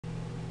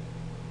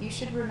You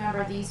should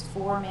remember these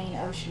four main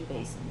ocean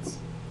basins.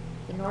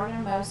 The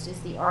northernmost is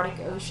the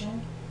Arctic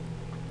Ocean.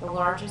 The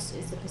largest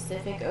is the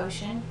Pacific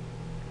Ocean.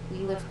 We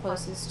live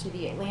closest to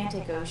the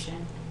Atlantic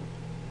Ocean.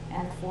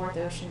 And the fourth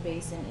ocean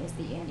basin is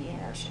the Indian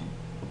Ocean.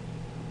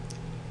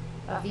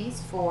 Of these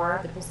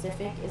four, the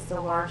Pacific is the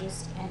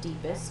largest and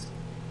deepest.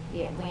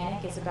 The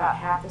Atlantic is about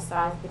half the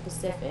size of the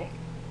Pacific.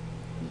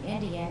 The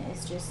Indian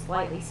is just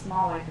slightly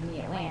smaller than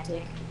the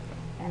Atlantic,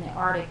 and the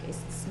Arctic is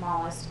the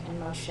smallest and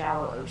most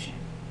shallow ocean.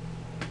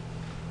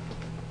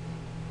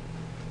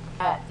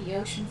 The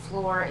ocean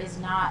floor is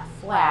not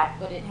flat,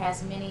 but it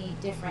has many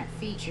different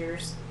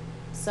features,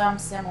 some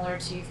similar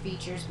to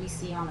features we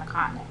see on the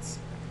continents.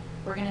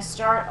 We're going to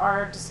start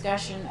our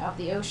discussion of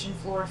the ocean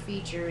floor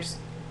features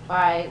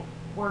by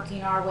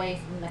working our way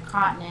from the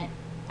continent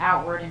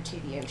outward into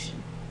the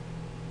ocean.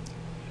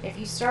 If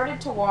you started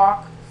to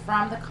walk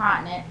from the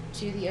continent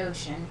to the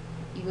ocean,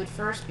 you would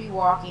first be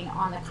walking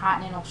on the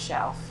continental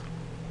shelf.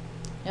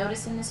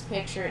 Notice in this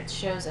picture it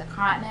shows a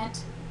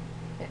continent.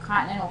 The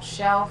continental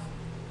shelf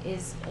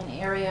is an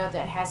area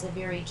that has a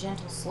very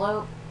gentle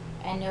slope,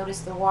 and notice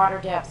the water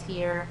depth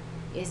here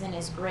isn't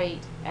as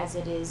great as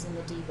it is in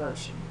the deep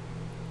ocean.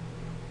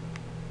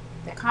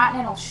 The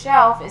continental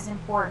shelf is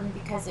important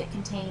because it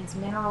contains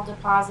mineral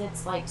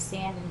deposits like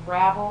sand and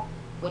gravel,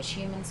 which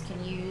humans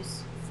can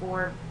use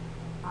for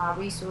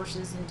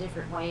resources in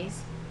different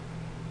ways.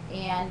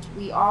 And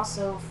we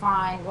also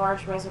find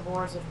large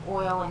reservoirs of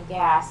oil and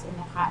gas in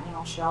the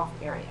continental shelf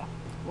area.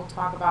 We'll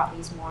talk about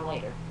these more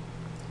later.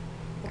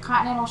 The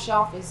continental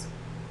shelf is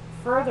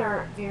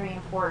further very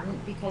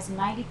important because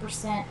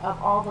 90%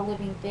 of all the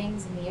living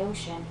things in the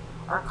ocean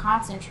are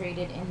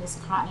concentrated in this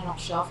continental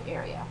shelf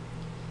area.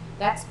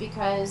 That's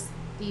because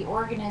the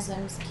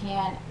organisms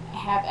can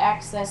have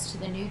access to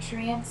the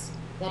nutrients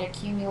that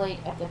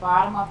accumulate at the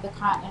bottom of the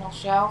continental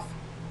shelf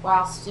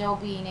while still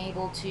being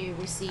able to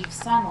receive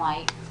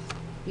sunlight,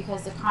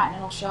 because the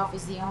continental shelf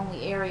is the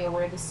only area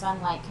where the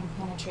sunlight can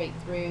penetrate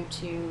through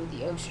to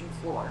the ocean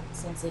floor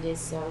since it is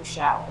so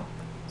shallow.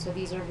 So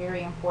these are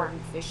very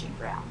important fishing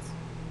grounds.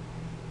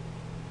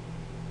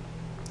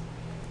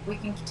 If we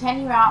can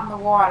continue out in the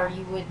water,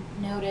 you would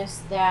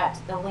notice that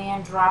the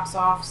land drops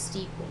off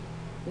steeply.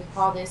 We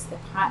call this the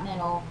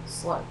continental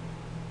slope.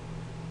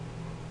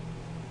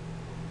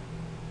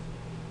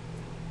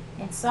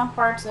 In some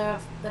parts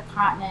of the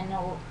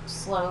continental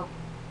slope,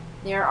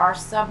 there are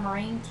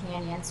submarine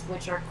canyons,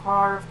 which are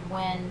carved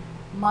when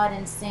mud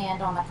and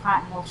sand on the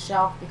continental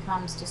shelf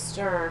becomes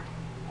disturbed,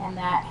 and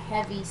that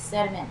heavy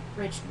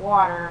sediment-rich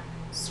water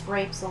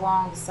scrapes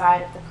along the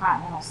side of the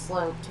continental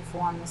slope to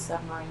form the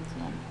submarine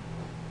canyon.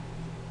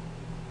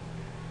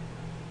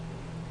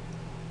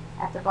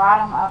 At the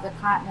bottom of the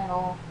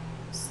continental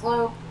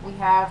slope, we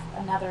have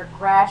another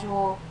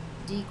gradual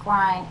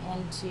decline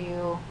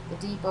into the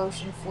deep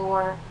ocean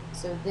floor.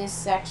 So this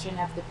section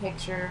of the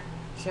picture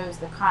shows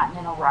the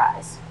continental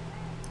rise.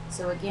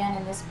 So again,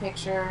 in this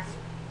picture,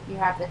 you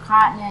have the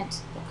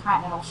continent, the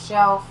continental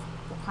shelf,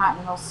 the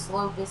continental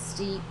slope is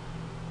steep,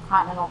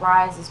 continental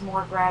rise is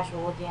more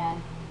gradual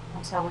again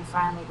until we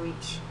finally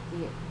reach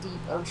the deep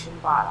ocean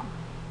bottom.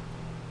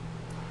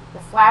 The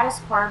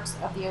flattest parts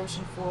of the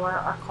ocean floor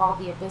are called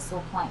the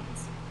abyssal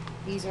plains.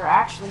 These are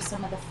actually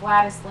some of the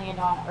flattest land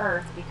on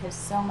Earth because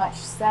so much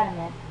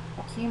sediment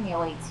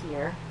accumulates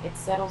here. It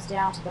settles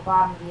down to the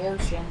bottom of the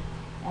ocean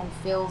and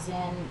fills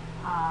in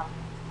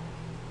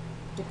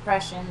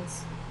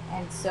depressions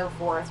and so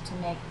forth to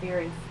make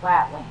very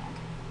flat land.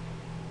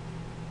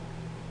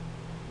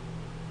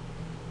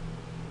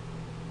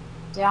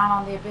 Down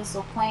on the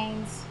abyssal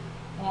plains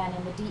and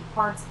in the deep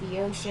parts of the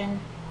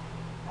ocean,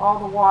 all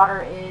the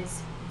water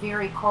is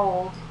very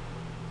cold,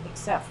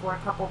 except for a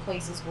couple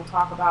places we'll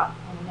talk about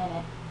in a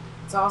minute.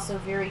 It's also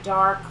very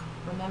dark.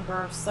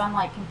 Remember,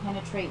 sunlight can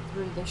penetrate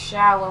through the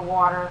shallow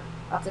water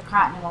of the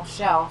continental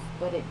shelf,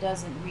 but it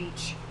doesn't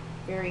reach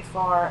very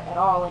far at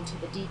all into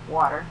the deep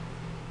water,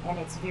 and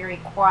it's very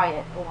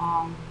quiet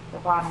along the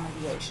bottom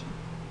of the ocean.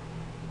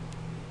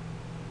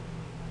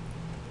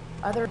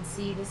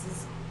 See, this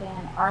is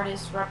an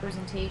artist's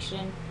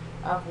representation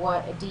of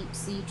what a deep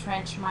sea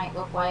trench might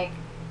look like.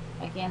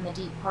 Again, the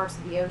deep parts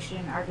of the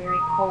ocean are very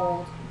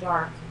cold,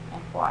 dark,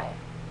 and quiet.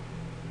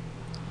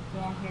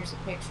 Again, here's a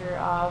picture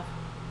of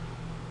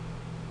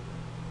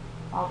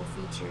all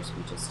the features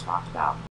we just talked about.